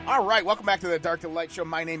All right, welcome back to the Dark to Light Show.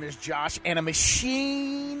 My name is Josh, and a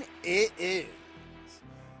machine it is.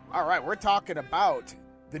 All right, we're talking about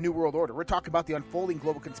the New World Order. We're talking about the unfolding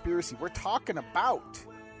global conspiracy. We're talking about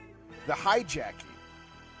the hijacking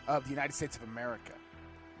of the United States of America,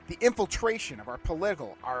 the infiltration of our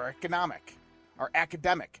political, our economic, our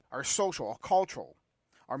academic, our social, our cultural,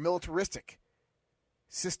 our militaristic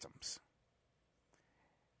systems.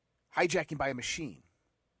 Hijacking by a machine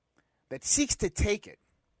that seeks to take it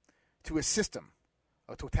to a system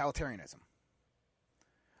of totalitarianism,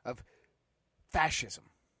 of fascism,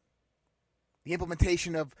 the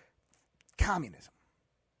implementation of communism.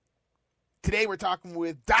 Today we're talking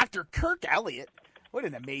with Dr. Kirk Elliott. What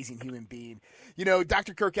an amazing human being. You know,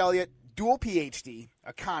 Dr. Kirk Elliott, dual PhD,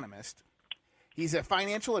 economist. He's a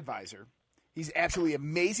financial advisor. He's absolutely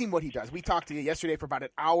amazing what he does. We talked to you yesterday for about an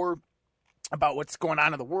hour about what's going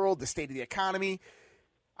on in the world, the state of the economy.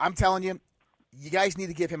 I'm telling you, you guys need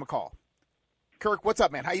to give him a call. Kirk, what's up,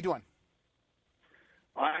 man? How you doing?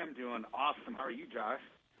 I'm doing awesome. How are you, Josh?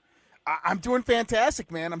 I'm doing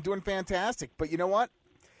fantastic, man. I'm doing fantastic. But you know what?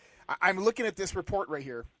 I'm looking at this report right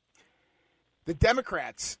here. The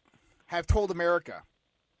Democrats have told America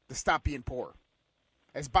to stop being poor,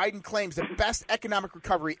 as Biden claims the best economic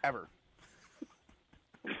recovery ever.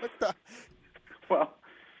 What the?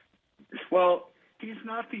 Well, he's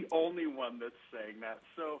not the only one that's saying that.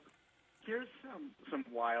 So here's some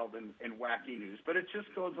wild and wacky news, but it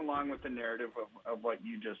just goes along with the narrative of what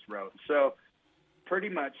you just wrote. So pretty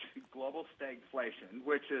much global stagflation,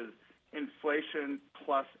 which is inflation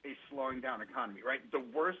plus a slowing down economy, right? The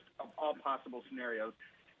worst of all possible scenarios,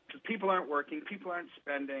 because people aren't working, people aren't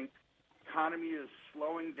spending, economy is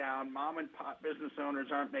slowing down, mom and pop business owners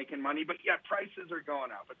aren't making money, but yet prices are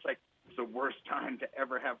going up. It's like it's the worst time to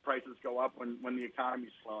ever have prices go up when the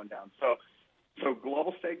economy's slowing down. So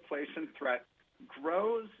global stagflation threat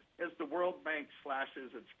grows as the World Bank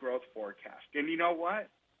slashes its growth forecast. And you know what?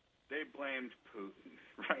 They blamed Putin,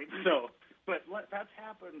 right? But that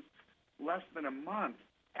happens less than a month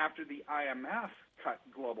after the IMF cut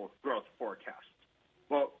global growth forecasts.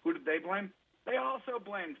 Well, who did they blame? They also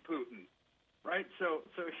blamed Putin, right? So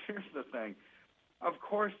here's the thing. Of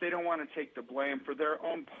course, they don't want to take the blame for their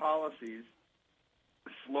own policies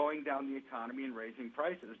slowing down the economy and raising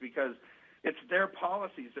prices, because it's their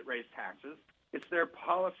policies that raise taxes. It's their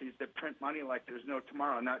policies that print money like there's no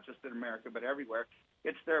tomorrow, not just in America but everywhere.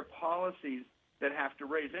 It's their policies that have to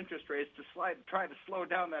raise interest rates to try to slow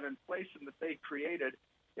down that inflation that they created.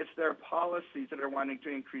 It's their policies that are wanting to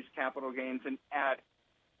increase capital gains and add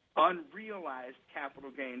unrealized capital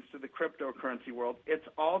gains to the cryptocurrency world. It's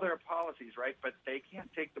all their policies, right? But they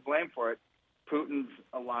can't take the blame for it. Putin's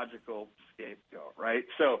a logical scapegoat, right?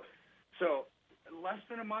 So less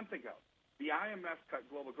than a month ago, the IMF cut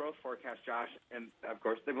global growth forecast, Josh, and of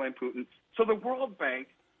course they blame Putin. So the World Bank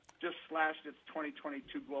just slashed its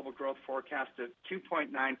 2022 global growth forecast at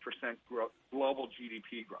 2.9% growth, global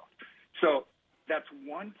GDP growth. So that's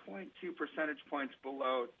 1.2 percentage points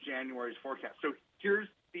below January's forecast. So here's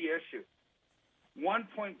the issue.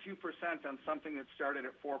 1.2% on something that started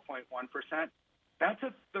at 4.1%, that's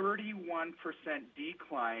a 31%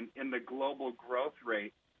 decline in the global growth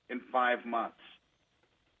rate in 5 months.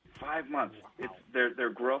 5 months. Wow. It's their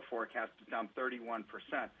growth forecast is down 31%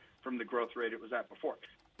 from the growth rate it was at before.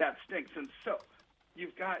 That stinks. And so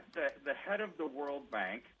you've got the head of the World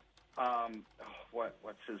Bank,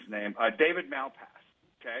 what's his name? David Malpass.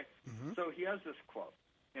 Okay, So he has this quote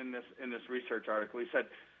in this research article. He said,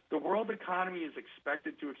 "The world economy is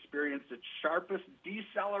expected to experience its sharpest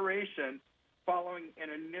deceleration following an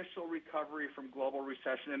initial recovery from global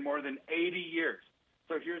recession in more than 80 years."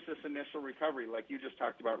 So here's this initial recovery, like you just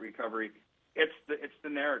talked about recovery. It's the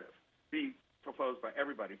narrative being proposed by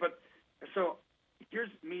everybody. But so here's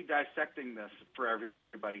me dissecting this for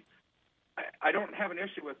everybody. I don't have an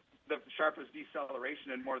issue with the sharpest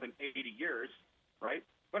deceleration in more than 80 years, right?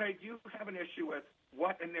 But I do have an issue with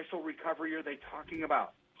what initial recovery are they talking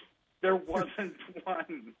about? There wasn't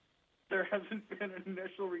one. There hasn't been an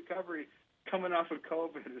initial recovery coming off of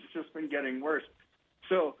COVID. It's just been getting worse.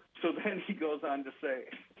 So then he goes on to say,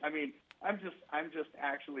 I mean, I'm just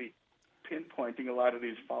actually pinpointing a lot of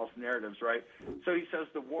these false narratives, right? So he says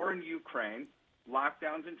the war in Ukraine,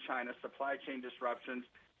 lockdowns in China, supply chain disruptions,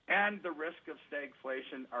 and the risk of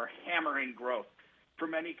stagflation are hammering growth. For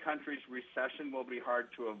many countries, recession will be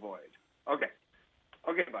hard to avoid. Okay,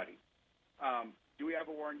 buddy. Do we have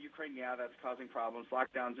a war in Ukraine? Yeah, that's causing problems.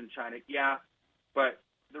 Lockdowns in China? Yeah, but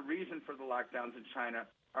the reason for the lockdowns in China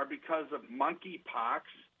are because of monkeypox.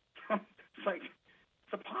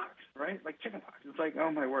 It's a pox, right? Like chickenpox. It's like, oh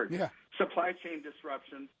my word. Yeah. Supply chain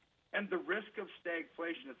disruptions And the risk of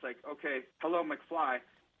stagflation, it's like, okay, hello, McFly.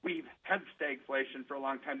 We've had stagflation for a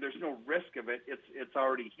long time. There's no risk of it. It's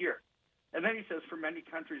already here. And then he says, for many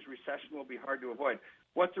countries, recession will be hard to avoid.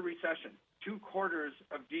 What's a recession? 2 quarters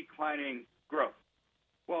of declining growth.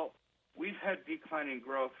 Well, we've had declining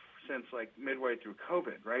growth since like midway through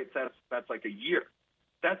COVID, right? That's like a year.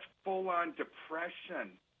 That's full-on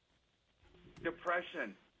depression.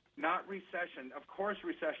 Depression, not recession. Of course,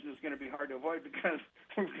 recession is going to be hard to avoid because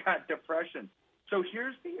we've got depression. So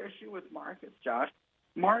here's the issue with markets, Josh.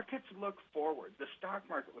 Markets look forward. The stock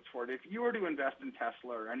market looks forward. If you were to invest in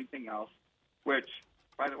Tesla or anything else, which,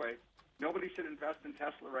 by the way, nobody should invest in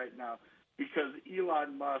Tesla right now because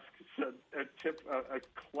Elon Musk said a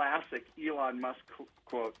classic Elon Musk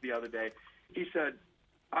quote the other day. He said,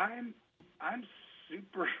 I'm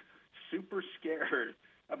super scared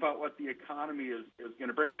about what the economy is going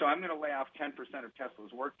to bring. So I'm going to lay off 10% of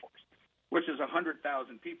Tesla's workforce, which is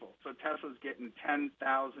 100,000 people. So Tesla's getting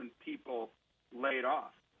 10,000 people laid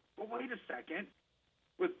off. Well, wait a second.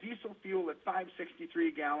 With diesel fuel at $5.63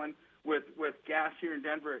 a gallon, with gas here in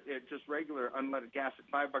Denver at just regular unleaded gas at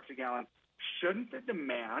 $5 a gallon, shouldn't the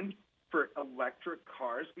demand for electric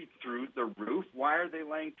cars be through the roof? Why are they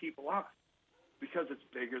laying people off? Because it's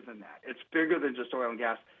bigger than that. It's bigger than just oil and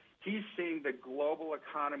gas. He's seeing the global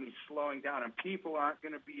economy slowing down, and people aren't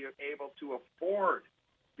going to be able to afford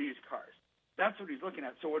these cars. That's what he's looking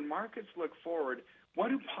at. So when markets look forward, what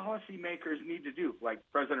do policymakers need to do, like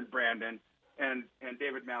President Brandon and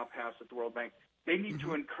David Malpass at the World Bank? They need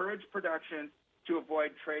to encourage production to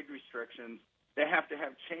avoid trade restrictions. They have to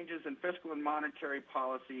have changes in fiscal and monetary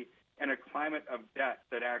policy and a climate of debt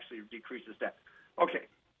that actually decreases debt. Okay,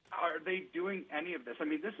 are they doing any of this? I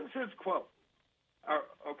mean, this is his quote.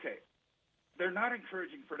 Okay, they're not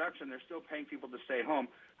encouraging production. They're still paying people to stay home.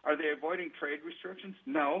 Are they avoiding trade restrictions?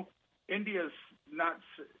 No. India's not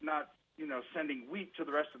sending wheat to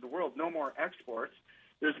the rest of the world. No more exports.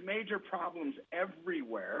 There's major problems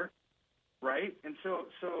everywhere, right? And so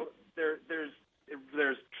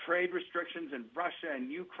there's trade restrictions in Russia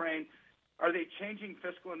and Ukraine. Are they changing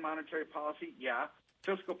fiscal and monetary policy? Yeah.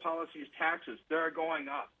 Fiscal policies, taxes, they're going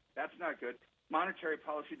up. That's not good. Monetary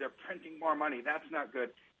policy, they're printing more money. That's not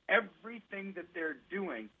good. Everything that they're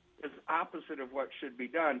doing is opposite of what should be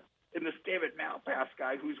done. And this David Malpass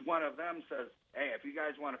guy, who's one of them, says, hey, if you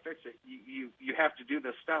guys want to fix it, you have to do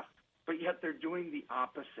this stuff. But yet they're doing the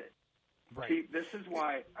opposite. Right. See, this is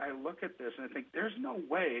why I look at this and I think there's no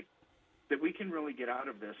way that we can really get out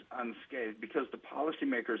of this unscathed because the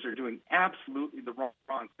policymakers are doing absolutely the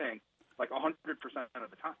wrong thing, like 100% of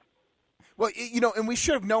the time. Well, and we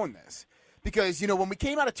should have known this. Because, when we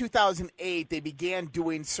came out of 2008, they began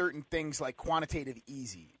doing certain things like quantitative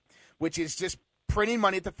easing, which is just printing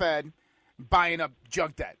money at the Fed, buying up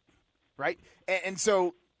junk debt, right? And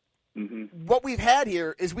so what we've had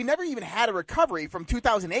here is we never even had a recovery from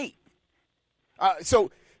 2008. So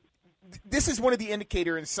this is one of the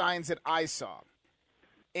indicator and signs that I saw.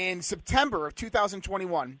 In September of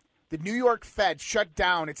 2021, the New York Fed shut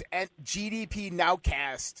down its GDP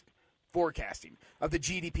nowcast forecasting of the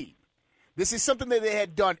GDP. This is something that they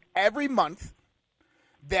had done every month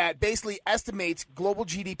that basically estimates global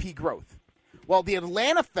GDP growth. Well, the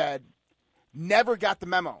Atlanta Fed never got the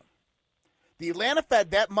memo. The Atlanta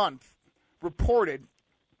Fed that month reported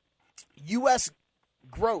U.S.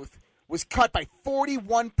 growth was cut by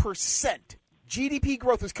 41%. GDP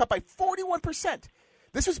growth was cut by 41%.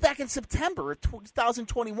 This was back in September of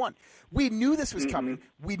 2021. We knew this was coming.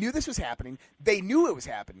 We knew this was happening. They knew it was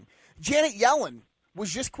happening. Janet Yellen was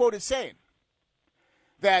just quoted saying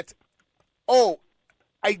that,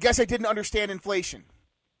 I guess I didn't understand inflation.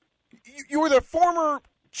 You were the former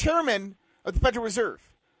chairman of the Federal Reserve.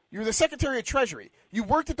 You were the Secretary of Treasury. You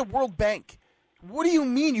worked at the World Bank. What do you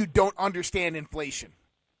mean you don't understand inflation?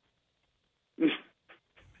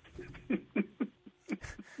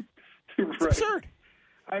 It's absurd.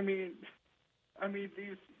 I mean,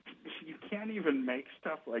 these you can't even make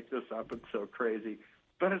stuff like this up. It's so crazy.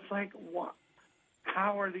 But it's like, what?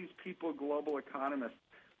 How are these people global economists?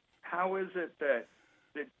 How is it that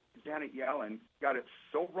Janet Yellen got it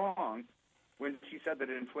so wrong when she said that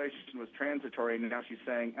inflation was transitory, and now she's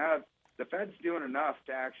saying, the Fed's doing enough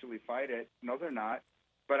to actually fight it. No, they're not.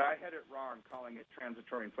 But I had it wrong calling it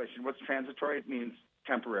transitory inflation. What's transitory? It means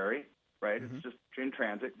temporary, right? It's just in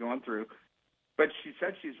transit, going through. But she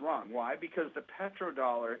said she's wrong. Why? Because the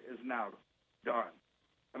petrodollar is now done.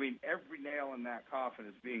 I mean, every nail in that coffin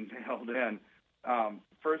is being nailed in.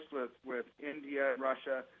 First with India and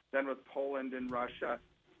Russia, then with Poland and Russia,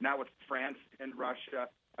 now with France and Russia.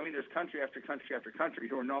 I mean, there's country after country after country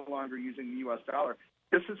who are no longer using the U.S. dollar.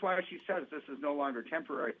 This is why she says this is no longer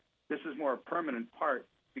temporary. This is more a permanent part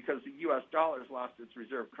because the U.S. dollar has lost its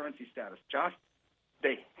reserve currency status. Josh,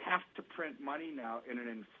 they have to print money now in an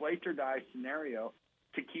inflate or die scenario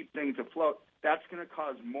to keep things afloat. That's going to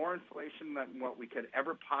cause more inflation than what we could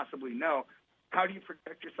ever possibly know. How do you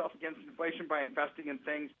protect yourself against inflation? By investing in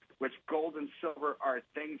things which gold and silver are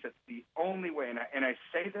things. That's the only way. And I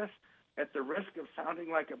say this at the risk of sounding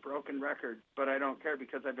like a broken record, but I don't care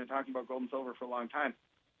because I've been talking about gold and silver for a long time.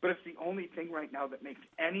 But it's the only thing right now that makes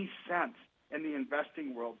any sense in the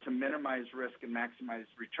investing world to minimize risk and maximize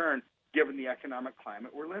return given the economic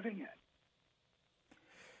climate we're living in.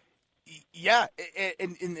 Yeah,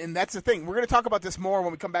 and that's the thing. We're going to talk about this more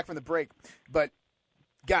when we come back from the break. But,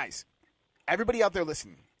 guys, everybody out there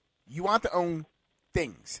listening, you want to own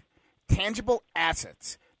things, tangible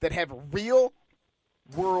assets that have real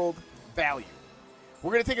world value.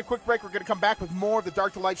 We're going to take a quick break. We're going to come back with more of the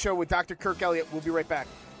Dark to Light Show with Dr. Kirk Elliott. We'll be right back.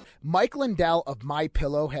 Mike Lindell of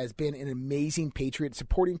MyPillow has been an amazing patriot,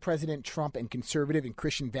 supporting President Trump and conservative and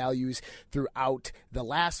Christian values throughout the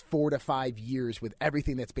last 4 to 5 years with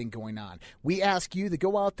everything that's been going on. We ask you to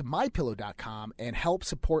go out to MyPillow.com and help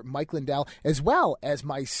support Mike Lindell as well as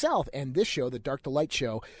myself and this show, the Dark to Light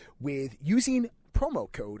Show, with using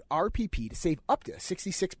promo code RPP to save up to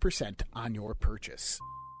 66% on your purchase.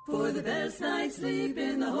 For the best night's sleep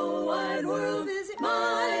in the whole wide world, visit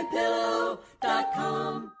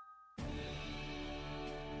MyPillow.com.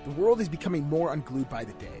 The world is becoming more unglued by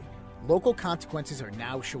the day. Local consequences are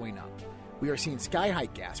now showing up. We are seeing sky-high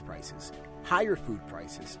gas prices, higher food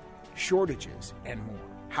prices, shortages, and more.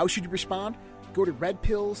 How should you respond? Go to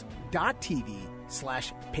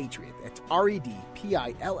redpills.tv/patriot. That's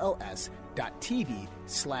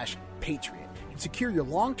redpills.tv/patriot. And secure your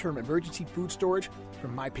long-term emergency food storage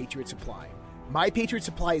from My Patriot Supply. My Patriot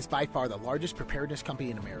Supply is by far the largest preparedness company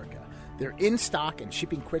in America. They're in stock and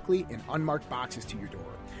shipping quickly in unmarked boxes to your door.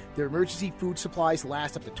 Their emergency food supplies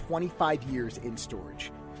last up to 25 years in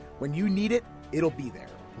storage. When you need it, it'll be there.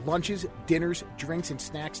 Lunches, dinners, drinks, and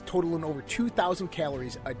snacks totaling over 2,000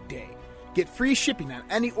 calories a day. Get free shipping on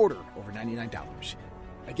any order over $99.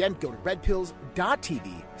 Again, go to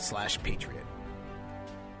redpills.tv/patriot.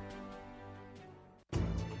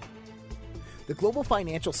 The global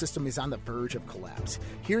financial system is on the verge of collapse.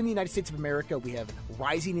 Here in the United States of America, we have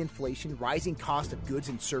rising inflation, rising cost of goods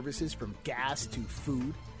and services from gas to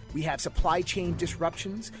food. We have supply chain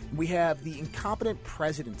disruptions. We have the incompetent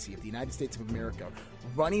presidency of the United States of America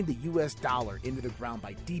running the U.S. dollar into the ground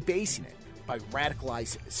by debasing it, by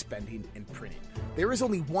radicalized spending and printing. There is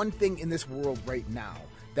only one thing in this world right now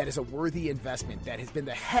that is a worthy investment that has been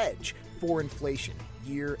the hedge for inflation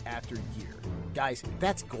year after year. Guys,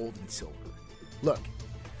 that's gold and silver. Look,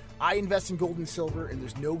 I invest in gold and silver, and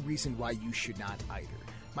there's no reason why you should not either.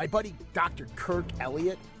 My buddy Dr. Kirk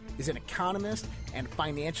Elliott is an economist and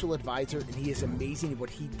financial advisor, and he is amazing at what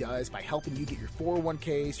he does by helping you get your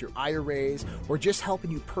 401ks, your IRAs, or just helping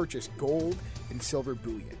you purchase gold and silver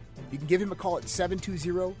bullion. You can give him a call at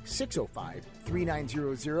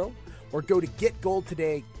 720-605-3900 or go to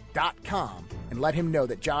getgoldtoday.com and let him know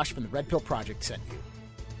that Josh from the Red Pill Project sent you.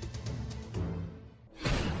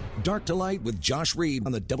 Dark to Light with Josh Reed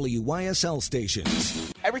on the WYSL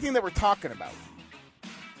stations. Everything that we're talking about,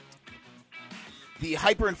 the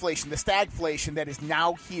hyperinflation, the stagflation that is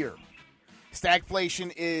now here.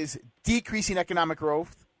 Stagflation is decreasing economic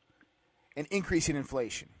growth and increasing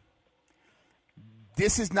inflation.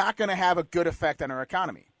 This is not going to have a good effect on our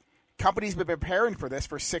economy. Companies have been preparing for this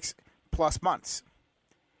for 6+ months.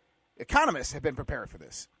 Economists have been preparing for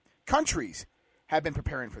this. Countries have been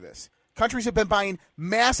preparing for this. Countries have been buying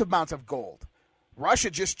massive amounts of gold.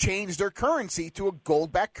 Russia just changed their currency to a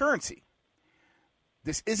gold-backed currency.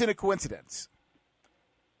 This isn't a coincidence.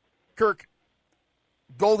 Kirk,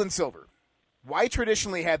 gold and silver. Why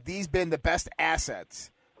traditionally have these been the best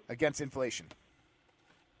assets against inflation?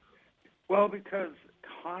 Well, because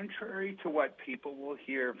contrary to what people will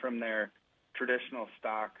hear from their traditional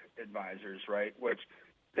stock advisors, right, which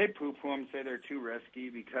they poo-poo them, say they're too risky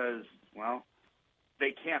because, well,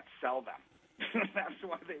 they can't sell them. That's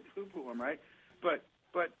why they poo-poo them, right? But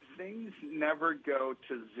things never go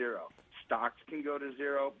to zero. Stocks can go to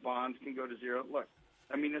zero. Bonds can go to zero. Look,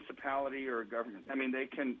 a municipality or a government, I mean, they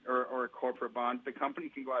can, or a corporate bond, the company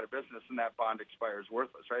can go out of business and that bond expires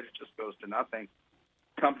worthless, right? It just goes to nothing.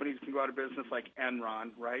 Companies can go out of business like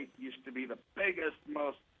Enron, right? Used to be the biggest,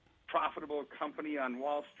 most profitable company on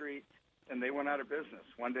Wall Street, and they went out of business.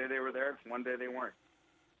 One day they were there, one day they weren't.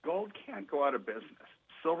 Gold can't go out of business.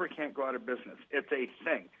 Silver can't go out of business. It's a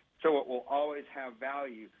thing. So it will always have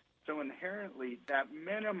value. So inherently, that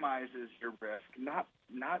minimizes your risk, not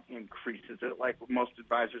increases it like most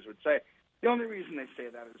advisors would say. The only reason they say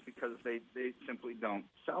that is because they simply don't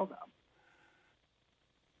sell them.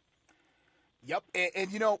 Yep.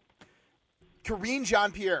 And you know, Karine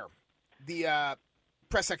Jean-Pierre, the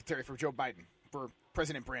press secretary for Joe Biden, for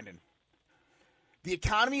President Brandon, the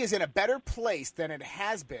economy is in a better place than it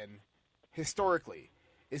has been historically,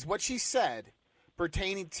 is what she said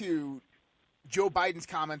pertaining to Joe Biden's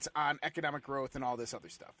comments on economic growth and all this other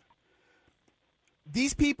stuff.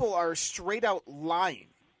 These people are straight out lying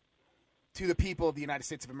to the people of the United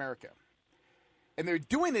States of America. And they're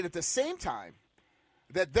doing it at the same time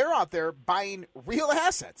that they're out there buying real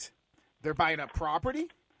assets. They're buying up property.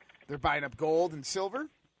 They're buying up gold and silver.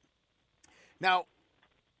 Now,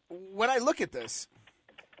 when I look at this,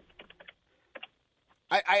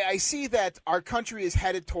 I see that our country is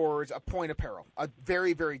headed towards a point of peril, a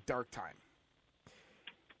very, very dark time.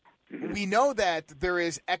 We know that there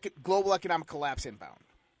is global economic collapse inbound.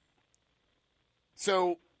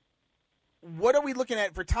 So what are we looking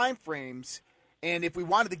at for time frames? And if we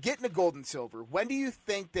wanted to get into gold and silver, when do you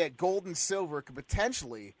think that gold and silver could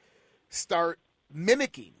potentially start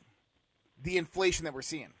mimicking the inflation that we're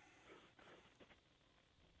seeing?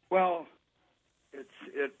 Well,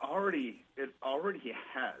 it already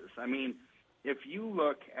has. I mean, if you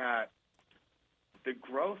look at the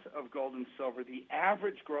growth of gold and silver, the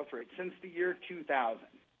average growth rate since the year 2000,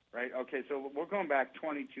 right? Okay, so we're going back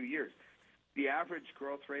 22 years. The average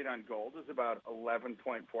growth rate on gold is about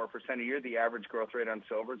 11.4% a year. The average growth rate on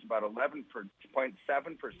silver is about 11.7%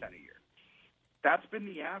 a year. That's been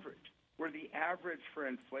the average, where the average for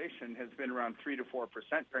inflation has been around 3 to 4%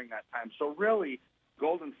 during that time. So really,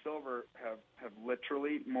 gold and silver have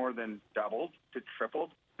literally more than doubled to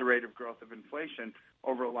tripled the rate of growth of inflation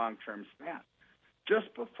over a long-term span.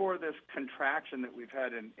 Just before this contraction that we've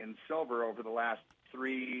had in silver over the last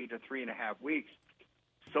 3 to 3.5 weeks,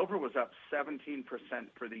 silver was up 17%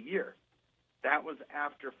 for the year. That was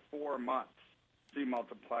after 4 months. So you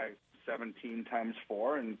multiply 17 times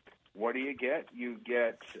 4, and what do you get? You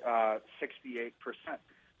get 68%.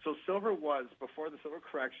 So silver was, before the silver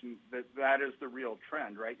correction, that is the real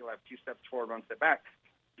trend, right? You'll have 2 steps forward, 1 step back.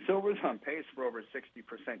 Silver's on pace for over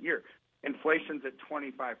 60% year. Inflation's at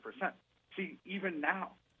 25%. See, even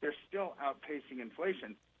now, they're still outpacing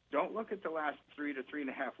inflation. Don't look at the last 3 to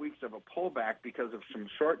 3.5 weeks of a pullback because of some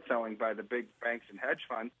short selling by the big banks and hedge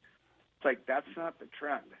funds. It's like, that's not the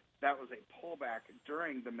trend. That was a pullback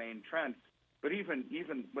during the main trend. But even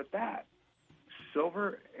with that,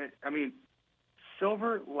 silver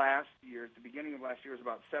last year, at the beginning of last year, was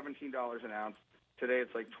about $17 an ounce. Today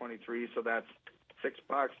it's like 23, so that's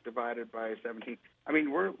 $6 divided by 17. I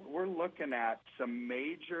mean, we're looking at some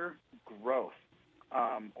major growth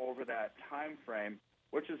over that time frame,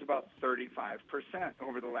 which is about 35%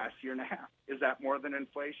 over the last year and a half. Is that more than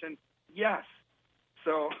inflation? Yes.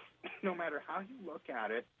 So no matter how you look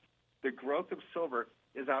at it, the growth of silver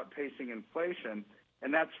is outpacing inflation,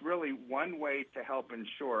 and that's really one way to help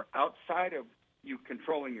ensure, outside of you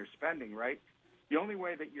controlling your spending, right? The only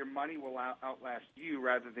way that your money will outlast you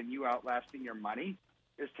rather than you outlasting your money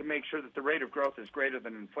is to make sure that the rate of growth is greater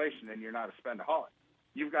than inflation and you're not a spendaholic.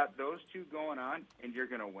 You've got those two going on, and you're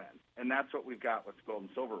going to win. And that's what we've got with gold and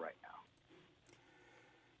silver right now.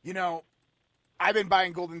 You know, I've been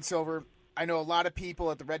buying gold and silver. I know a lot of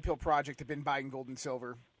people at the Red Pill Project have been buying gold and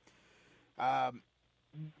silver.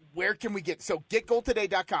 Where can we get? So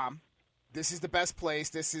getgoldtoday.com. This is the best place.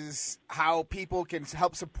 This is how people can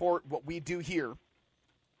help support what we do here,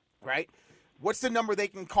 right? What's the number they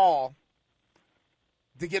can call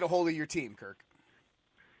to get a hold of your team, Kirk?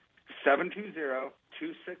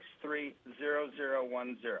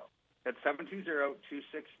 720-263-0010. That's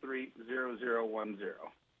 720-263-0010.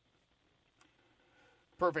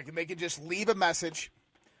 Perfect. And they can just leave a message,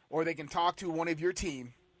 or they can talk to one of your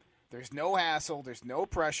team. There's no hassle. There's no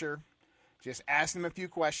pressure. Just ask them a few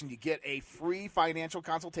questions. You get a free financial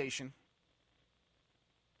consultation.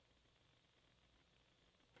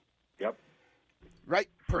 Yep. Right?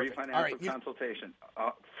 Perfect. Free financial consultation.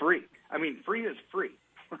 Free. I mean, free is free,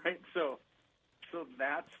 right? So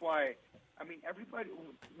that's why, I mean, everybody,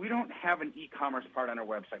 we don't have an e-commerce part on our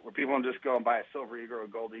website where people just go and buy a silver eagle or a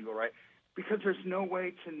gold eagle, right? Because there's no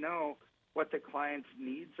way to know what the client's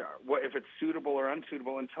needs are, if it's suitable or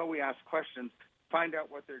unsuitable, until we ask questions, find out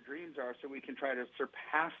what their dreams are so we can try to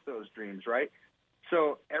surpass those dreams, right?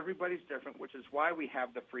 So everybody's different, which is why we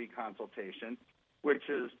have the free consultation, which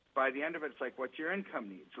is, by the end of it, it's like, what's your income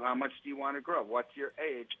needs? So how much do you want to grow? What's your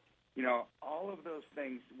age? You know, all of those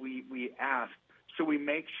things we ask, so we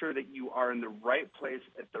make sure that you are in the right place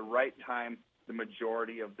at the right time the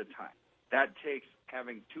majority of the time. That takes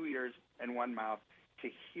having 2 ears and 1 mouth to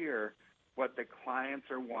hear what the clients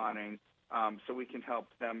are wanting so we can help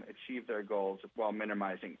them achieve their goals while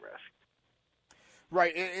minimizing risk.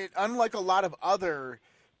 Right. Unlike a lot of other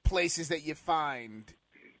places that you find,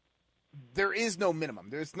 there is no minimum.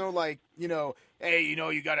 There's no hey,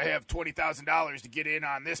 you got to have $20,000 to get in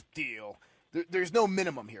on this deal. There's no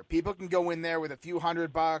minimum here. People can go in there with a few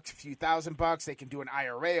 $100, a few $1,000. They can do an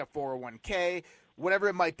IRA, a 401k, whatever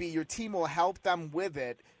it might be. Your team will help them with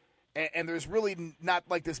it. And there's really not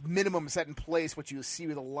like this minimum set in place, which you see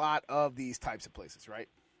with a lot of these types of places, right?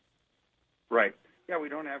 Right. Yeah, we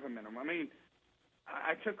don't have a minimum. I mean,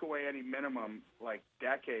 I took away any minimum like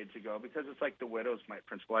decades ago because it's like the widow's mite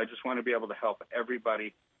principle. I just want to be able to help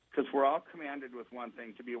everybody because we're all commanded with one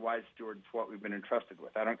thing, to be a wise steward of what we've been entrusted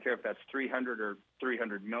with. I don't care if that's 300 or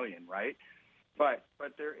 300 million, right? But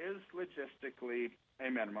there is logistically a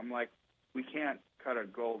minimum. Like, we can't cut a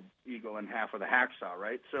gold eagle in half with a hacksaw,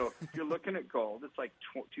 right? So if you're looking at gold, it's like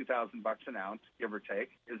 $2,000 an ounce, give or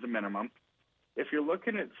take, is the minimum. If you're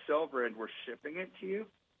looking at silver and we're shipping it to you,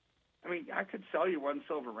 I mean, I could sell you one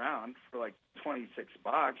silver round for like $26,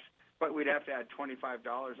 but we'd have to add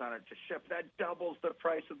 $25 on it to ship. That doubles the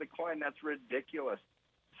price of the coin. That's ridiculous.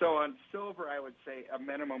 So on silver, I would say a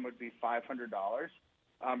minimum would be $500,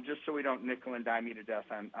 just so we don't nickel and dime you to death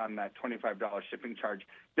on that $25 shipping charge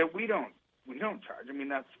that we don't charge. I mean,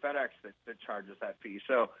 that's FedEx that charges that fee.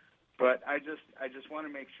 So, but I just want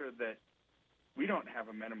to make sure that we don't have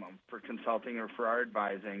a minimum for consulting or for our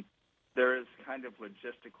advising. There is kind of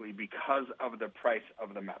logistically because of the price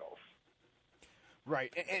of the metals.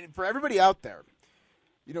 Right. And for everybody out there,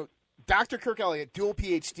 Dr. Kirk Elliott, dual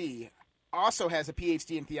PhD, also has a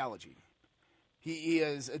PhD in theology. He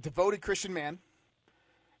is a devoted Christian man.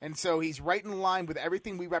 And so he's right in line with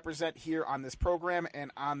everything we represent here on this program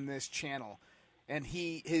and on this channel. And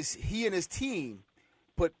he and his team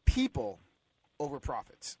put people over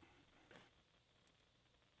profits.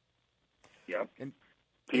 Yep. And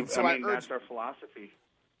so that's our philosophy.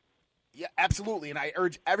 Yeah, absolutely. And I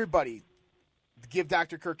urge everybody to give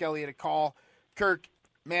Dr. Kirk Elliott a call. Kirk,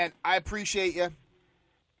 man, I appreciate you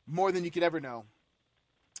more than you could ever know.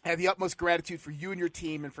 I have the utmost gratitude for you and your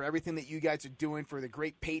team and for everything that you guys are doing for the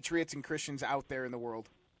great patriots and Christians out there in the world.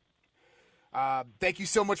 Thank you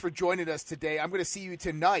so much for joining us today. I'm going to see you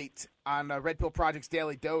tonight on Red Pill Project's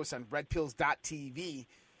Daily Dose on redpills.tv,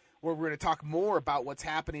 where we're going to talk more about what's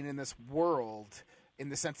happening in this world in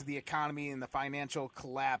the sense of the economy and the financial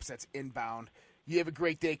collapse that's inbound. You have a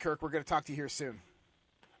great day, Kirk. We're going to talk to you here soon.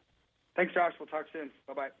 Thanks, Josh. We'll talk soon.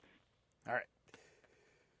 Bye-bye. All right.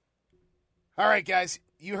 All right, guys.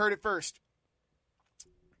 You heard it first.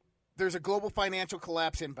 There's a global financial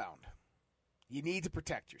collapse inbound. You need to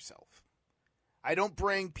protect yourself. I don't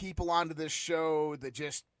bring people onto this show that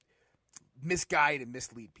just misguide and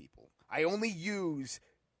mislead people. I only use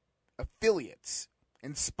affiliates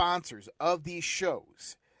and sponsors of these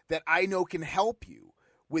shows that I know can help you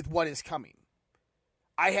with what is coming.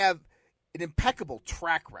 I have an impeccable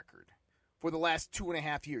track record for the last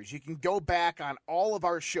 2.5 years. You can go back on all of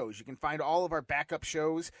our shows. You can find all of our backup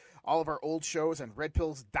shows, all of our old shows on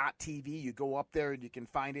redpills.tv. You go up there and you can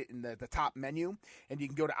find it in the top menu, and you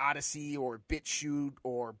can go to Odyssey or BitChute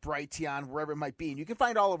or Brighteon, wherever it might be, and you can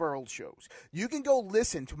find all of our old shows. You can go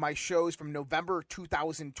listen to my shows from November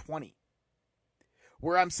 2020,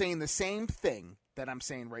 where I'm saying the same thing that I'm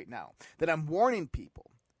saying right now, that I'm warning people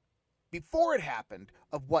before it happened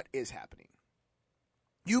of what is happening.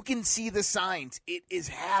 You can see the signs. It is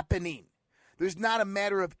happening. There's not a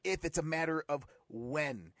matter of if, it's a matter of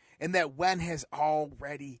when. And that when has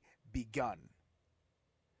already begun.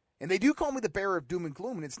 And they do call me the bearer of doom and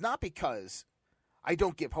gloom, and it's not because I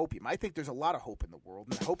don't give hopium. I think there's a lot of hope in the world,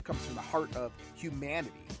 and the hope comes from the heart of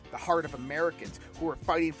humanity, the heart of Americans who are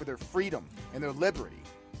fighting for their freedom and their liberty.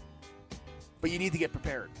 But you need to get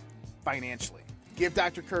prepared financially. Give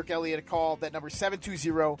Dr. Kirk Elliott a call. That number is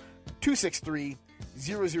 720-263-0010.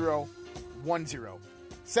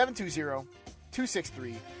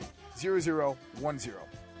 720-263-0010.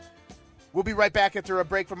 We'll be right back after a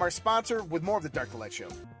break from our sponsor with more of the Dark to Light Show.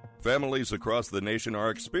 Families across the nation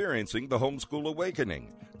are experiencing the homeschool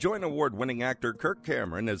awakening. Join award-winning actor Kirk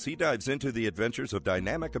Cameron as he dives into the adventures of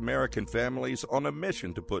dynamic American families on a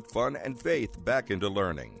mission to put fun and faith back into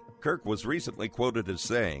learning. Kirk was recently quoted as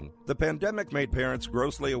saying, "The pandemic made parents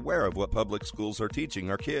grossly aware of what public schools are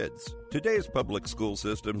teaching our kids. Today's public school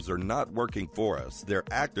systems are not working for us. They're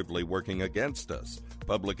actively working against us.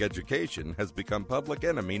 Public education has become public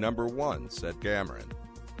enemy number one," said Cameron.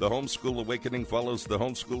 The Homeschool Awakening follows the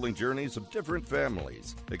homeschooling journeys of different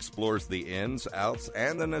families, explores the ins, outs,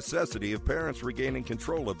 and the necessity of parents regaining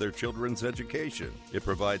control of their children's education. It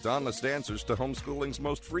provides honest answers to homeschooling's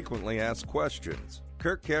most frequently asked questions.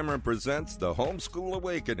 Kirk Cameron presents The Homeschool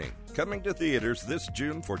Awakening, coming to theaters this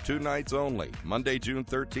June for 2 nights only, Monday, June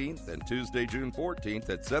 13th and Tuesday, June 14th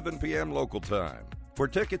at 7 p.m. local time. For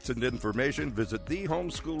tickets and information, visit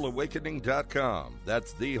thehomeschoolawakening.com.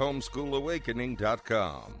 That's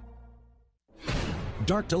thehomeschoolawakening.com.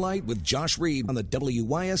 Dark to Light with Josh Reed on the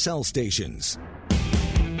WYSL stations.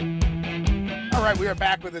 All right, we are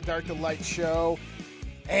back with the Dark to Light show.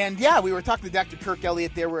 And yeah, we were talking to Dr. Kirk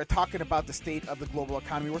Elliott there. We were talking about the state of the global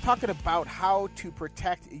economy. We're talking about how to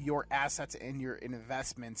protect your assets and your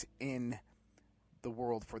investments in the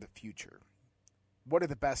world for the future. What are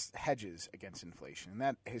the best hedges against inflation? And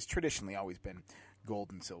that has traditionally always been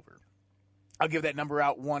gold and silver. I'll give that number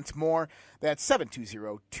out once more. That's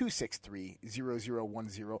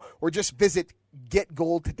 720-263-0010. Or just visit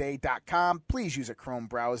getgoldtoday.com. Please use a Chrome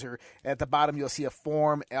browser. At the bottom, you'll see a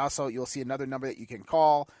form. Also, you'll see another number that you can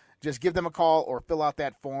call. Just give them a call or fill out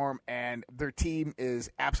that form, and their team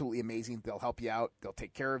is absolutely amazing. They'll help you out. They'll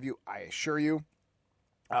take care of you, I assure you.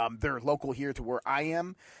 They're local here to where I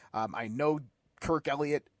am. I know Kirk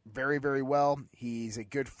Elliott very, very well. He's a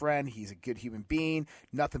good friend. He's a good human being.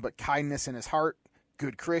 Nothing but kindness in his heart.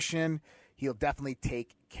 Good Christian. He'll definitely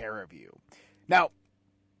take care of you. Now,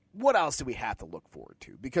 what else do we have to look forward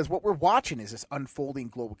to? Because what we're watching is this unfolding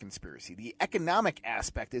global conspiracy. The economic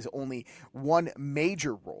aspect is only one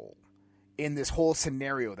major role in this whole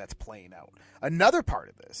scenario that's playing out. Another part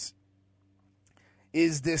of this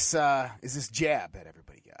is this jab that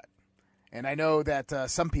everybody got. And I know that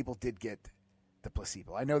some people did get the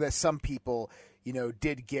placebo. I know that some people,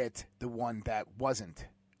 did get the one that wasn't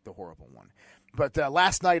the horrible one. But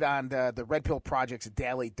last night on the Red Pill Project's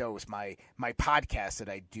Daily Dose, my podcast that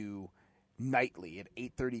I do nightly at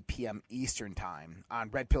 8:30 p.m. Eastern Time on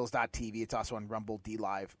redpills.tv. It's also on Rumble D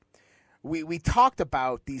Live. We talked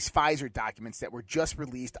about these Pfizer documents that were just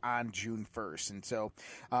released on June 1st. And so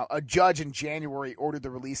a judge in January ordered the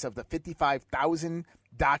release of the 55,000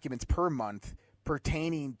 documents per month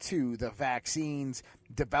pertaining to the vaccines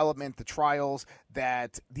development, the trials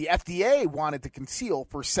that the FDA wanted to conceal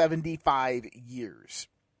for 75 years.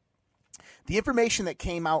 The information that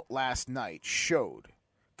came out last night showed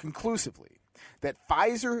conclusively that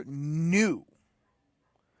Pfizer knew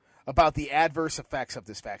about the adverse effects of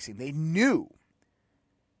this vaccine. They knew,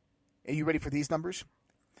 are you ready for these numbers?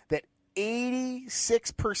 That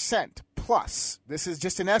 86% plus, this is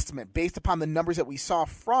just an estimate based upon the numbers that we saw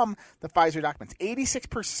from the Pfizer documents,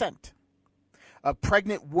 86% of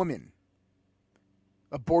pregnant women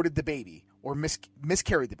aborted the baby or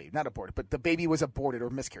miscarried the baby. Not aborted, but the baby was aborted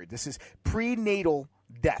or miscarried. This is prenatal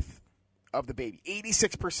death of the baby,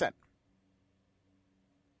 86%.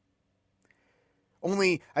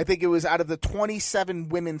 Only, I think it was out of the 27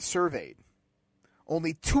 women surveyed,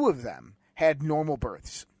 only 2 of them had normal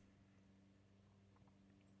births.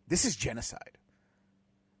 This is genocide.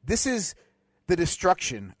 This is the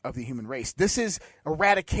destruction of the human race. This is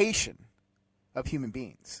eradication of human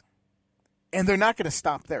beings. And they're not going to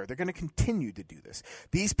stop there. They're going to continue to do this.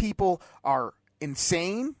 These people are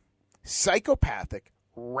insane, psychopathic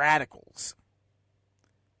radicals.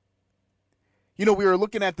 We were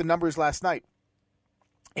looking at the numbers last night.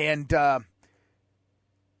 And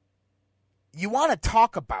you want to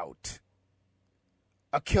talk about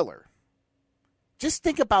a killer. Just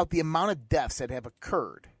think about the amount of deaths that have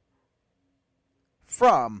occurred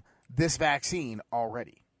from this vaccine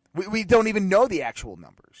already. We don't even know the actual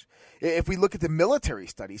numbers. If we look at the military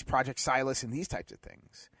studies, Project Silas and these types of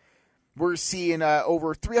things, we're seeing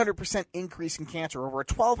over 300% increase in cancer, over a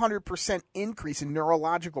 1,200% increase in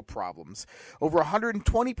neurological problems, over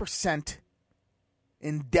 120%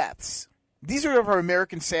 in deaths. These are of our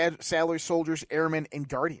American sailors, soldiers, airmen, and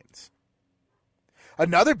guardians.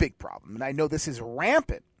 Another big problem, and I know this is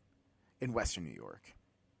rampant in Western New York,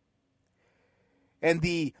 and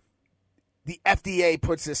the FDA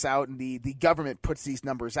puts this out, and the government puts these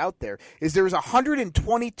numbers out there, is there was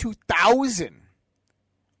 122,000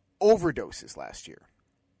 overdoses last year.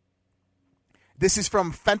 This is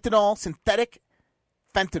from fentanyl, synthetic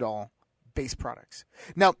fentanyl-based products.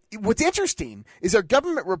 Now, what's interesting is our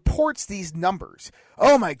government reports these numbers.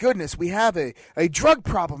 Oh my goodness, we have a drug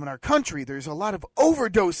problem in our country. There's a lot of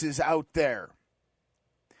overdoses out there.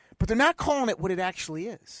 But they're not calling it what it actually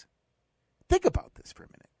is. Think about this for a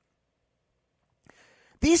minute.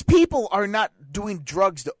 These people are not doing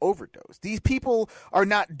drugs to overdose. These people are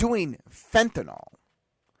not doing fentanyl.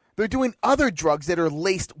 They're doing other drugs that are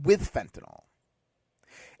laced with fentanyl.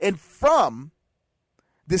 And from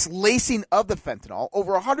this lacing of the fentanyl,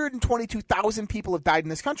 over 122,000 people have died in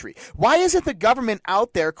this country. Why isn't the government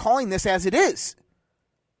out there calling this as it is?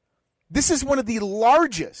 This is one of the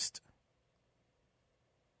largest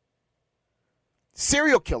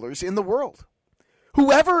serial killers in the world.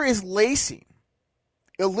 Whoever is lacing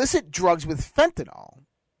illicit drugs with fentanyl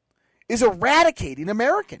is eradicating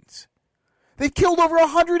Americans. They've killed over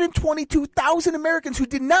 122,000 Americans who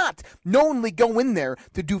did not knowingly go in there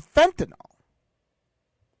to do fentanyl.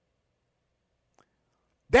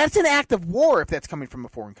 That's an act of war if that's coming from a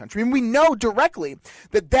foreign country. And we know directly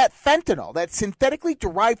that fentanyl, that synthetically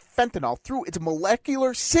derived fentanyl through its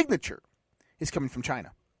molecular signature, is coming from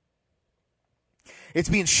China. It's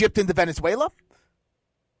being shipped into Venezuela.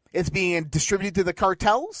 It's being distributed to the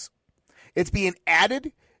cartels. It's being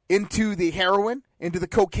added into the heroin, into the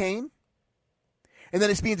cocaine. And then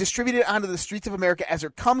it's being distributed onto the streets of America as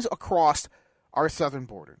it comes across our southern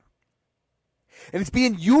border. And it's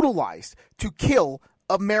being utilized to kill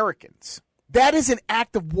Americans. That is an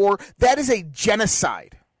act of war. That is a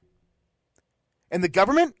genocide. And the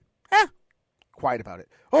government? Quiet about it.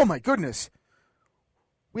 Oh my goodness.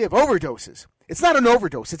 We have overdoses. It's not an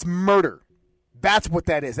overdose. It's murder. That's what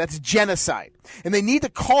that is. That's genocide. And they need to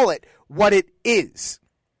call it what it is.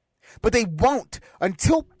 But they won't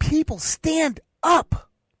until people stand up.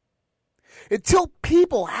 Until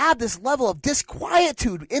people have this level of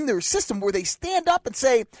disquietude in their system where they stand up and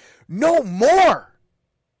say, no more.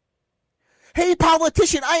 Hey,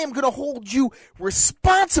 politician, I am going to hold you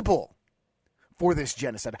responsible for this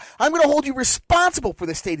genocide. I'm going to hold you responsible for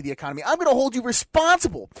the state of the economy. I'm going to hold you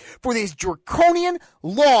responsible for these draconian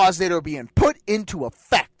laws that are being put into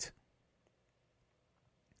effect.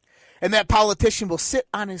 And that politician will sit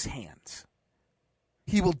on his hands.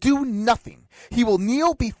 He will do nothing. He will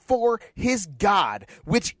kneel before his God,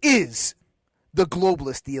 which is the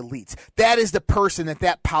globalists, the elites. That is the person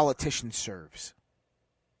that politician serves.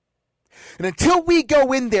 And until we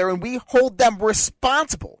go in there and we hold them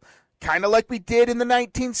responsible, kind of like we did in the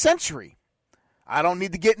 19th century. I don't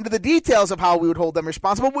need to get into the details of how we would hold them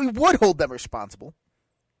responsible, but we would hold them responsible.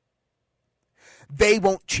 They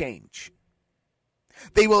won't change.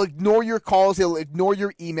 They will ignore your calls. They will ignore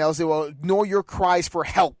your emails. They will ignore your cries for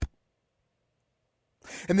help.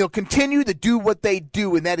 And they'll continue to do what they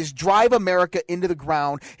do, and that is drive America into the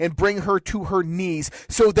ground and bring her to her knees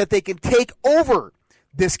so that they can take over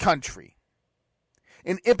this country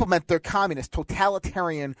and implement their communist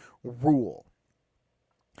totalitarian rule.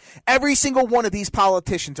 Every single one of these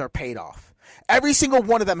politicians are paid off. Every single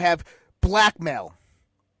one of them have blackmail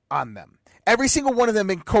on them. Every single one of them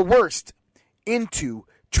been coerced into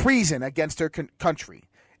treason against their country.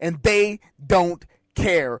 And they don't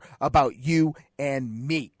care about you and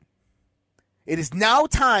me. It is now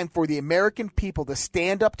time for the American people to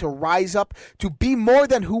stand up, to rise up, to be more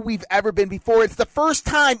than who we've ever been before. It's the first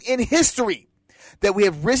time in history that we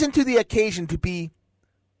have risen to the occasion to be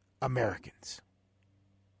Americans.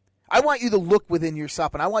 I want you to look within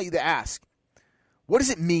yourself and I want you to ask, what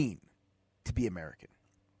does it mean to be American?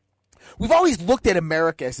 We've always looked at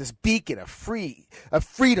America as this beacon of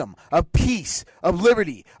freedom, of peace, of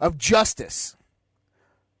liberty, of justice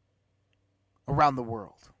around the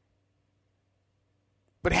world.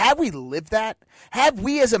 But have we lived that? Have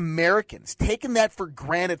we as Americans taken that for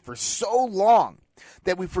granted for so long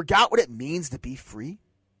that we forgot what it means to be free?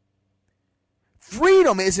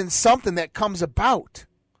 Freedom isn't something that comes about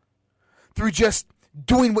through just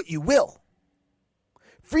doing what you will.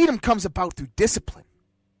 Freedom comes about through discipline.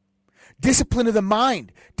 Discipline of the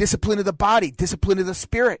mind, discipline of the body, discipline of the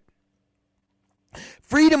spirit.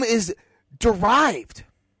 Freedom is derived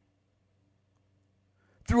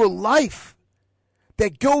through a life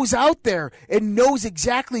that goes out there and knows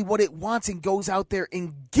exactly what it wants and goes out there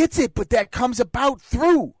and gets it, but that comes about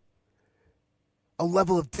through a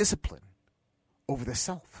level of discipline over the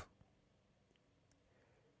self.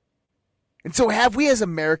 And so have we as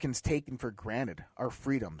Americans taken for granted our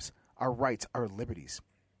freedoms, our rights, our liberties?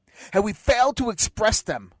 Have we failed to express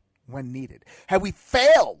them when needed? Have we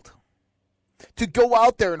failed to go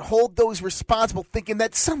out there and hold those responsible thinking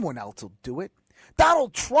that someone else will do it?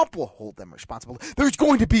 Donald Trump will hold them responsible. There's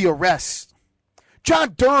going to be arrests.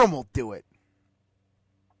 John Durham will do it.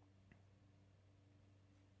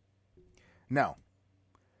 No.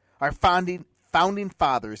 Our founding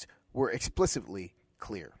fathers were explicitly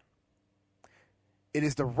clear. It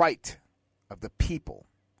is the right of the people.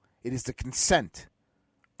 It is the consent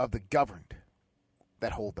of the governed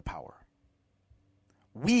that hold the power.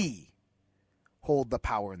 We hold the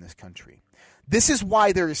power in this country. This is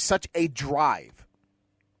why there is such a drive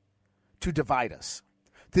to divide us,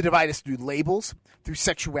 to divide us through labels, through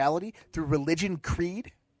sexuality, through religion,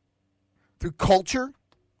 creed, through culture,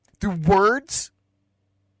 through words,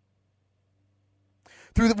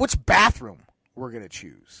 through which bathroom we're going to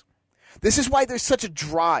choose. This is why there's such a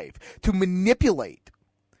drive to manipulate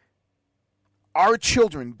our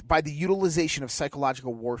children by the utilization of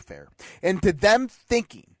psychological warfare, and to them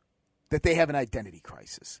thinking that they have an identity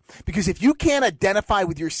crisis. Because if you can't identify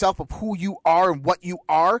with yourself of who you are and what you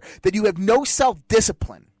are, then you have no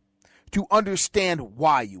self-discipline to understand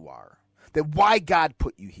why you are, that why God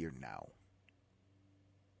put you here now.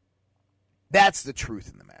 That's the truth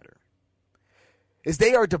in the matter. Is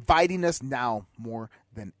they are dividing us now more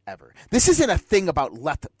than ever. This isn't a thing about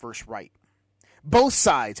left versus right. Both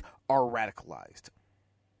sides are radicalized.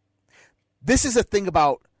 This is a thing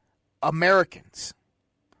about Americans,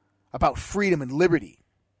 about freedom and liberty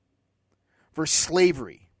versus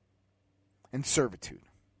slavery and servitude,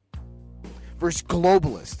 versus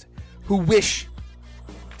globalists who wish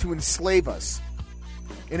to enslave us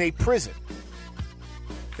in a prison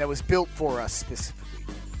that was built for us specifically.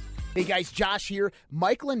 Hey guys, Josh here.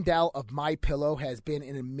 Mike Lindell of MyPillow has been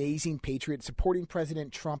an amazing patriot supporting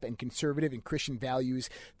President Trump and conservative and Christian values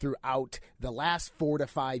throughout the last 4 to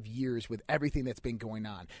 5 years with everything that's been going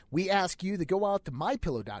on. We ask you to go out to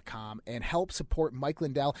MyPillow.com and help support Mike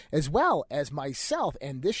Lindell as well as myself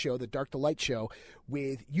and this show, The Dark to Light Show,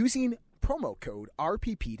 with using promo code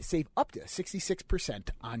RPP to save up to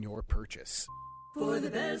 66% on your purchase. For the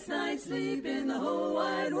best night's sleep in the whole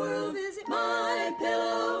wide world, visit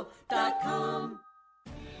MyPillow.com.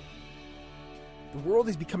 The world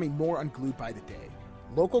is becoming more unglued by the day.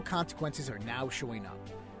 Local consequences are now showing up.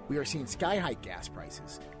 We are seeing sky-high gas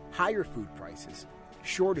prices, higher food prices,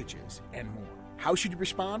 shortages, and more. How should you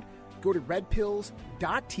respond? Go to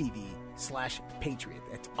redpills.tv/patriot.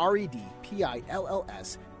 That's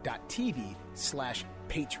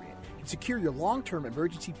redpills.tv/patriot. And secure your long-term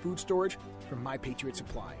emergency food storage from My Patriot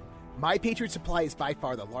Supply. My Patriot Supply is by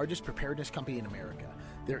far the largest preparedness company in America.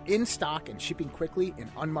 They're in stock and shipping quickly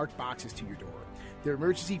in unmarked boxes to your door. Their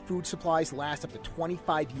emergency food supplies last up to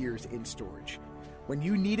 25 years in storage. When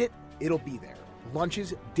you need it, it'll be there.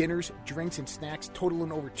 Lunches, dinners, drinks, and snacks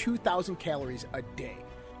totaling over 2,000 calories a day.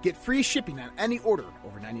 Get free shipping on any order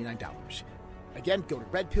over $99. Again, go to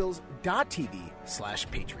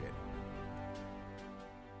redpills.tv/patriot.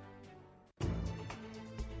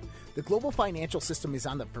 The global financial system is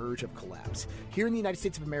on the verge of collapse. Here in the United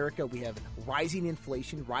States of America, we have rising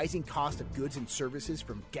inflation, rising cost of goods and services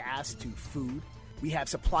from gas to food. We have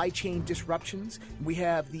supply chain disruptions. And we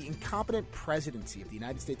have the incompetent presidency of the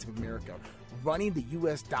United States of America running the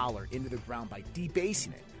U.S. dollar into the ground by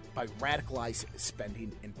debasing it, by radicalized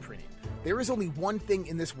spending and printing. There is only one thing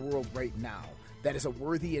in this world right now that is a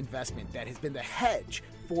worthy investment that has been the hedge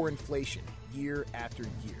for inflation year after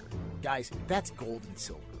year. Guys, that's gold and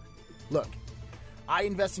silver. Look, I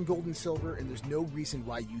invest in gold and silver, and there's no reason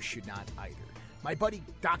why you should not either. My buddy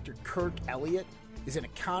Dr. Kirk Elliott is an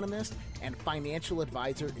economist and financial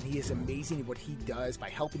advisor, and he is amazing at what he does by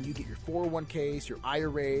helping you get your 401ks, your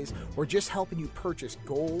IRAs, or just helping you purchase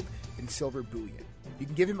gold and silver bullion. You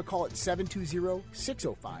can give him a call at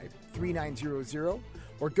 720-605-3900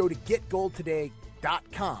 or go to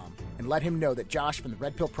getgoldtoday.com and let him know that Josh from the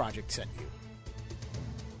Red Pill Project sent you.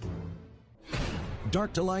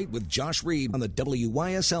 Dark to Light with Josh Reed on the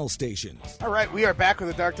WYSL station. All right, we are back with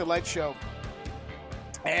the Dark to Light Show.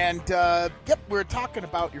 And, we're talking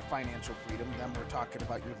about your financial freedom, then we're talking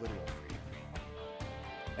about your literal freedom.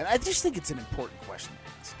 And I just think it's an important question to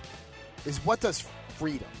ask, is what does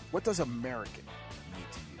freedom, what does American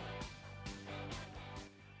need to do?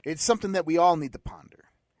 It's something that we all need to ponder,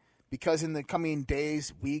 because in the coming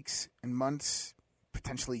days, weeks, and months,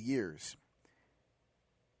 potentially years,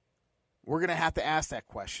 we're going to have to ask that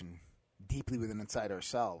question deeply within inside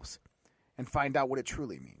ourselves and find out what it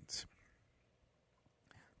truly means.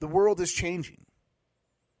 The world is changing.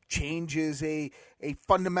 Change is a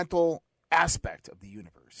fundamental aspect of the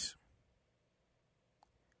universe.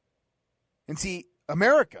 And see,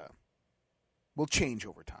 America will change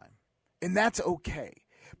over time, and that's okay.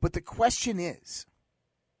 But the question is,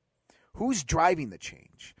 who's driving the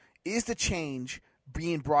change? Is the change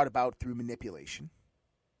being brought about through manipulation?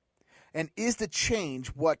 And is the change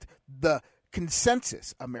what the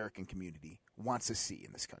consensus American community wants to see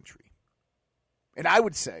in this country? And I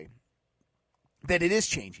would say that it is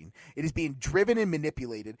changing. It is being driven and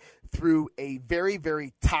manipulated through a very,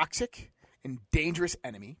 very toxic and dangerous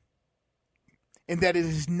enemy, and that it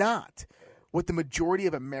is not what the majority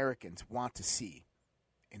of Americans want to see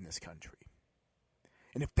in this country.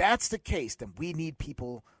 And if that's the case, then we need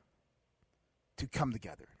people to come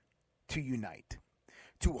together, to unite,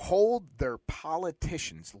 to hold their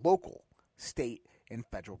politicians, local, state, and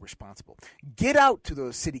federal, responsible. Get out to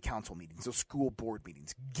those city council meetings, those school board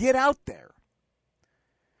meetings. Get out there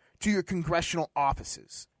to your congressional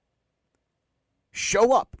offices.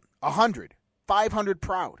 Show up, 100, 500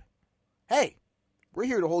 proud. Hey, we're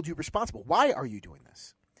here to hold you responsible. Why are you doing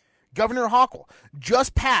this? Governor Hochul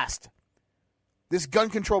just passed this gun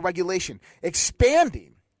control regulation,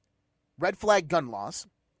 expanding red flag gun laws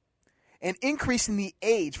and increasing the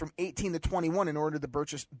age from 18 to 21 in order to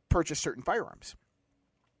purchase certain firearms.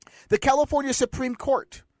 The California Supreme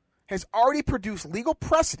Court has already produced legal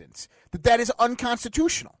precedents that is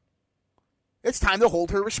unconstitutional. It's time to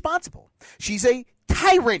hold her responsible. She's a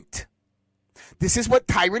tyrant. This is what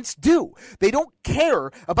tyrants do. They don't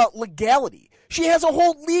care about legality. She has a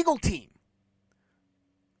whole legal team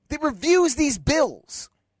that reviews these bills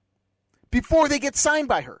before they get signed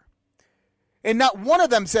by her. And not one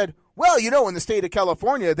of them said, well, in the state of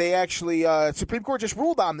California, they actually, Supreme Court just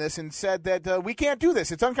ruled on this and said that we can't do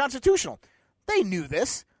this. It's unconstitutional. They knew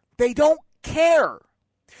this. They don't care.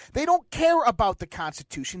 They don't care about the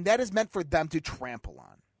Constitution. That is meant for them to trample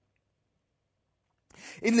on.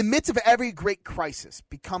 In the midst of every great crisis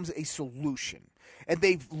becomes a solution. And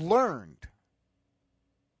they've learned,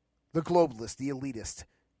 the globalists, the elitists,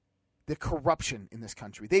 the corruption in this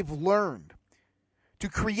country. They've learned to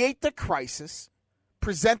create the crisis,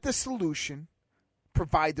 present the solution,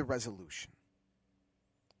 provide the resolution.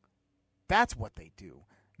 That's what they do.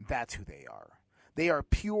 That's who they are. They are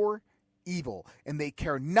pure evil, and they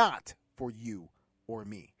care not for you or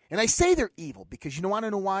me. And I say they're evil because you want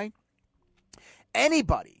to know why?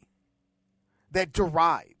 Anybody that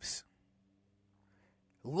derives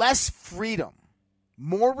less freedom,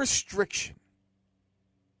 more restriction,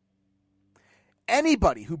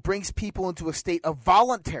 anybody who brings people into a state of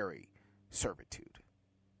voluntary servitude,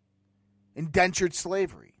 indentured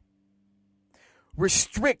slavery,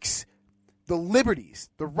 restricts the liberties,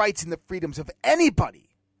 the rights, and the freedoms of anybody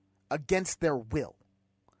against their will,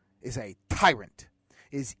 is a tyrant,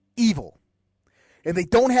 is evil. And they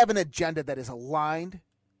don't have an agenda that is aligned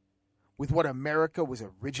with what America was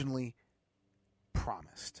originally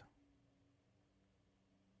promised.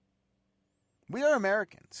 We are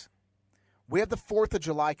Americans. We have the 4th of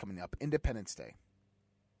July coming up, Independence Day.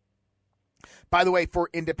 By the way, for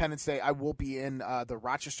Independence Day, I will be in the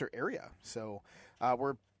Rochester area. So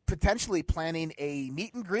we're potentially planning a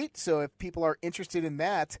meet and greet. So if people are interested in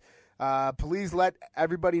that, please let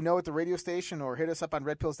everybody know at the radio station or hit us up on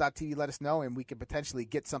redpills.tv. Let us know, and we can potentially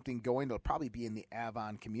get something going. It'll probably be in the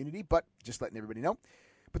Avon community, but just letting everybody know.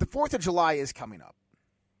 But the 4th of July is coming up.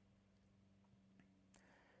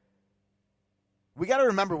 We got to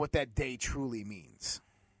remember what that day truly means.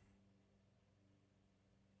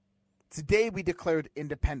 It's a day we declared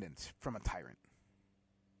independence from a tyrant.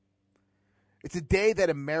 It's a day that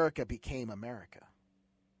America became America.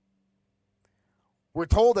 We're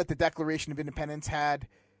told that the Declaration of Independence had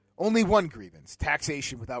only one grievance,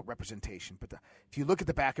 taxation without representation. But if you look at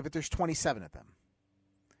the back of it, there's 27 of them.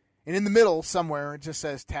 And in the middle, somewhere, it just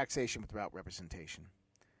says taxation without representation.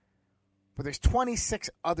 But there's 26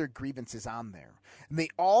 other grievances on there. And they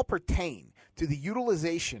all pertain to the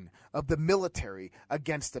utilization of the military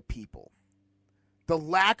against the people. The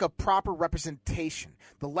lack of proper representation.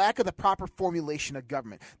 The lack of the proper formulation of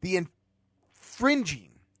government. The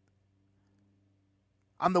infringing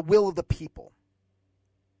on the will of the people.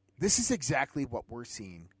 This is exactly what we're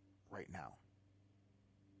seeing right now.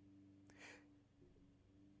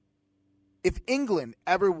 If England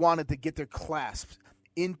ever wanted to get their clasp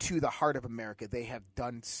into the heart of America, they have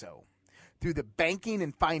done so. Through the banking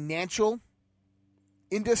and financial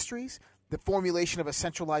industries, the formulation of a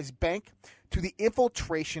centralized bank, to the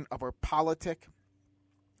infiltration of our politic,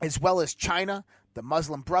 as well as China, the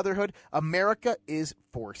Muslim Brotherhood, America is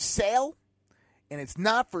for sale. And it's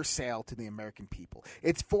not for sale to the American people.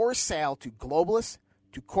 It's for sale to globalists,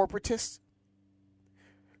 to corporatists,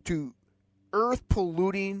 to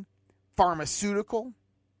earth-polluting pharmaceutical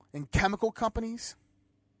and chemical companies.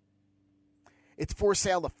 It's for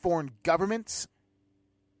sale to foreign governments.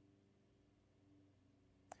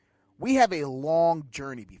 We have a long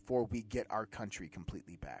journey before we get our country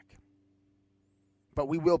completely back. But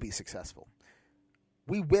we will be successful.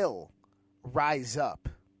 We will rise up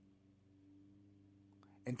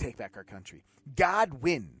and take back our country. God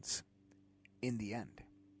wins in the end.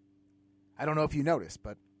 I don't know if you noticed,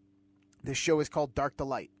 but this show is called Dark to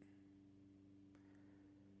Light.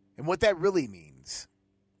 And what that really means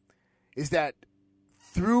is that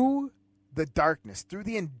through the darkness, through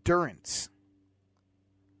the endurance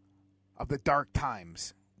of the dark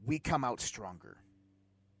times, we come out stronger.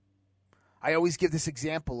 I always give this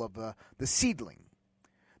example of the seedling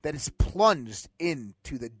that is plunged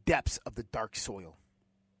into the depths of the dark soil,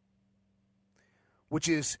 which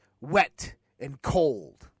is wet and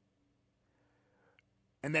cold.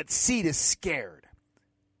 And that seed is scared.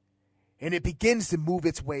 And it begins to move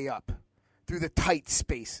its way up through the tight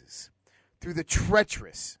spaces, through the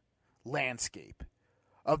treacherous landscape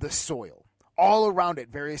of the soil. All around it,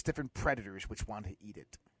 various different predators which want to eat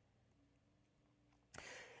it.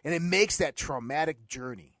 And it makes that traumatic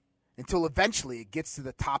journey until eventually it gets to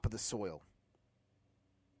the top of the soil.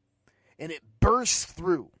 And it bursts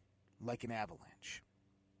through like an avalanche.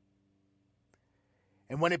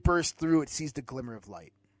 And when it bursts through, it sees the glimmer of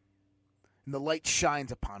light. And the light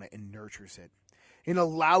shines upon it and nurtures it. And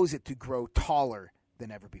allows it to grow taller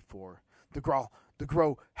than ever before. To grow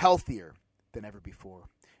healthier than ever before.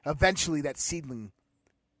 Eventually, that seedling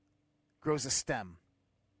grows a stem.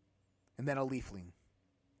 And then a leafling.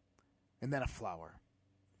 And then a flower.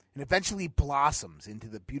 And eventually blossoms into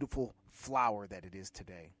the beautiful flower that it is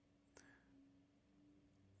today.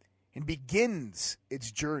 And begins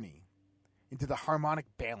its journey into the harmonic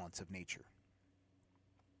balance of nature.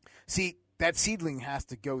 See, that seedling has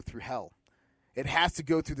to go through hell. It has to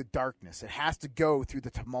go through the darkness. It has to go through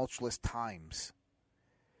the tumultuous times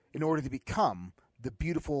in order to become the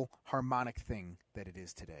beautiful harmonic thing that it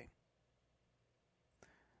is today.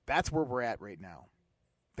 That's where we're at right now.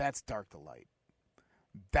 That's Dark to Light.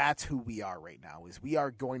 That's who we are right now, is we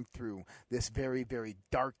are going through this very, very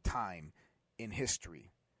dark time in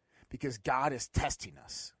history because God is testing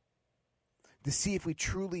us to see if we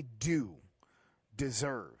truly do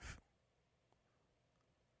deserve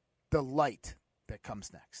the light that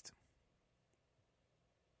comes next.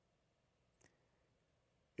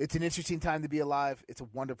 It's an interesting time to be alive. It's a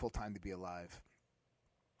wonderful time to be alive.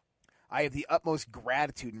 I have the utmost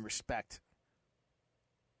gratitude and respect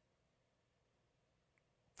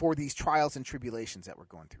for these trials and tribulations that we're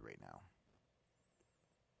going through right now.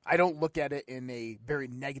 I don't look at it in a very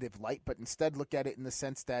negative light, but instead look at it in the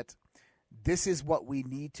sense that this is what we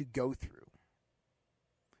need to go through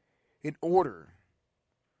in order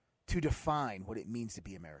to define what it means to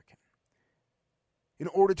be American, in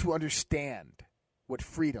order to understand what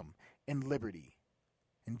freedom and liberty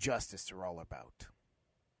and justice are all about.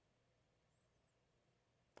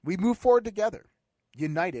 We move forward together,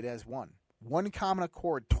 united as one common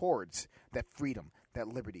accord towards that freedom, that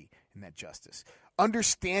liberty, and that justice.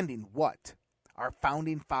 Understanding what our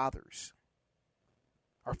founding fathers,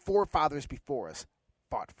 our forefathers before us,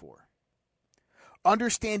 fought for.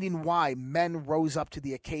 Understanding why men rose up to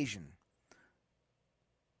the occasion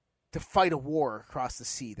to fight a war across the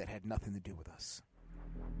sea that had nothing to do with us.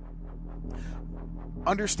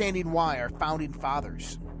 Understanding why our founding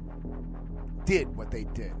fathers did what they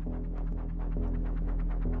did.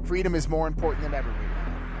 Freedom is more important than ever right now.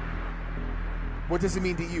 What does it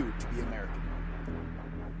mean to you to be American?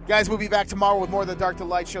 Guys, we'll be back tomorrow with more of the Dark to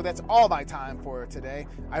Light show. That's all my time for today.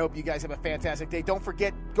 I hope you guys have a fantastic day. Don't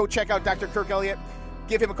forget, go check out Dr. Kirk Elliott.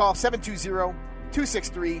 Give him a call,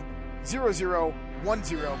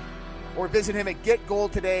 720-263-0010, or visit him at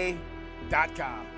getgoldtoday.com.